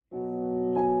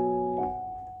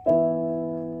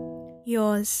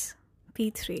Yours,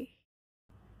 P3.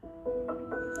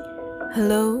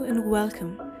 Hello and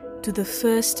welcome to the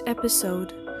first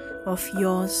episode of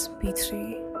Yours,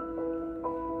 P3.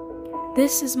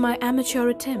 This is my amateur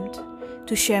attempt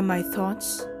to share my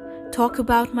thoughts, talk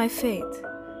about my faith,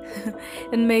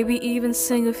 and maybe even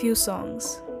sing a few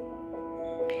songs.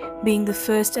 Being the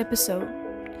first episode,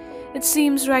 it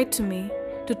seems right to me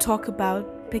to talk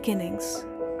about beginnings.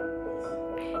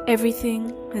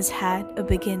 Everything has had a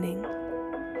beginning.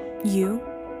 You,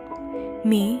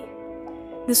 me,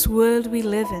 this world we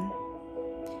live in.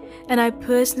 And I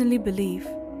personally believe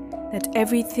that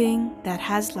everything that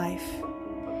has life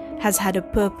has had a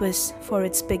purpose for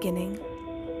its beginning.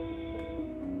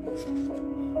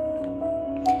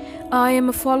 I am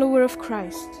a follower of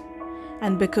Christ,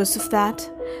 and because of that,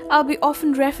 I'll be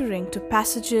often referring to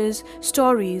passages,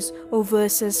 stories, or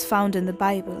verses found in the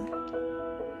Bible.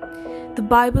 The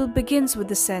Bible begins with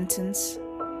the sentence,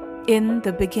 "In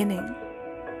the beginning."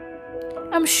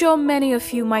 I'm sure many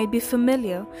of you might be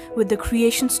familiar with the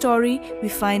creation story we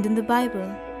find in the Bible.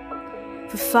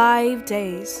 For 5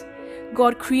 days,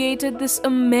 God created this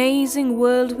amazing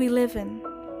world we live in.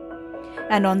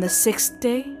 And on the 6th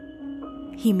day,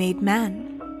 He made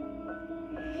man.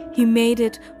 He made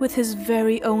it with His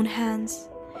very own hands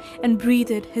and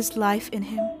breathed His life in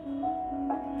him.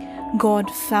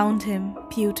 God found him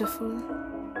beautiful.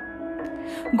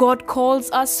 God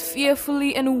calls us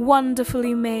fearfully and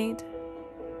wonderfully made.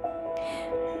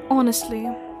 Honestly,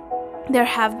 there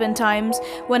have been times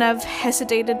when I've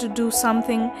hesitated to do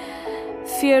something,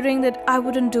 fearing that I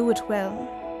wouldn't do it well.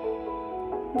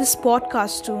 This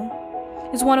podcast too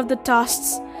is one of the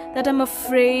tasks that I'm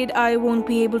afraid I won't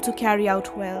be able to carry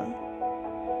out well.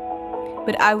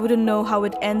 But I wouldn't know how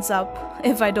it ends up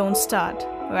if I don't start,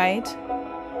 right?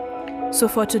 So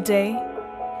for today,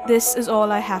 this is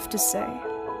all I have to say.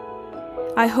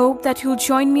 I hope that you'll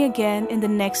join me again in the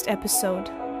next episode.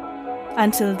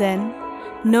 Until then,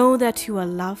 know that you are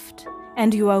loved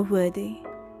and you are worthy.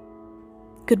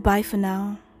 Goodbye for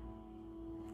now.